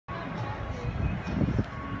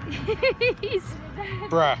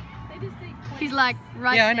Bruh. He's like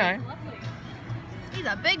right Yeah, I there. know. He's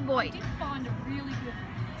a big boy. I did find a really good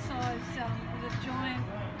size with a giant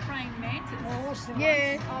praying mantis.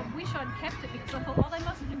 Yeah. I wish I'd kept it because I thought, oh, they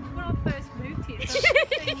must have, when I first moved here, so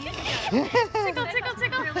 15 years ago. Tickle, tickle,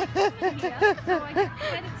 tickle. Really good here, so I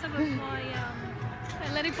added some of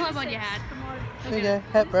my Let him climb on your hat. There you go,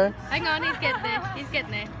 hat, bro. Hang on, he's getting there. He's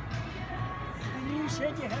getting there. And you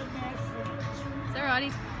said you had no friends. It's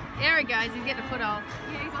alright, there he goes, he's getting a foothold.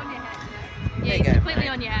 Yeah, he's on your hat. Yeah, There he's you go, completely mate.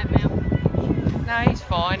 on your hat now. No, he's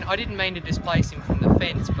fine. I didn't mean to displace him from the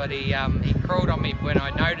fence, but he crawled on me when I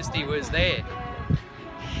noticed he was there.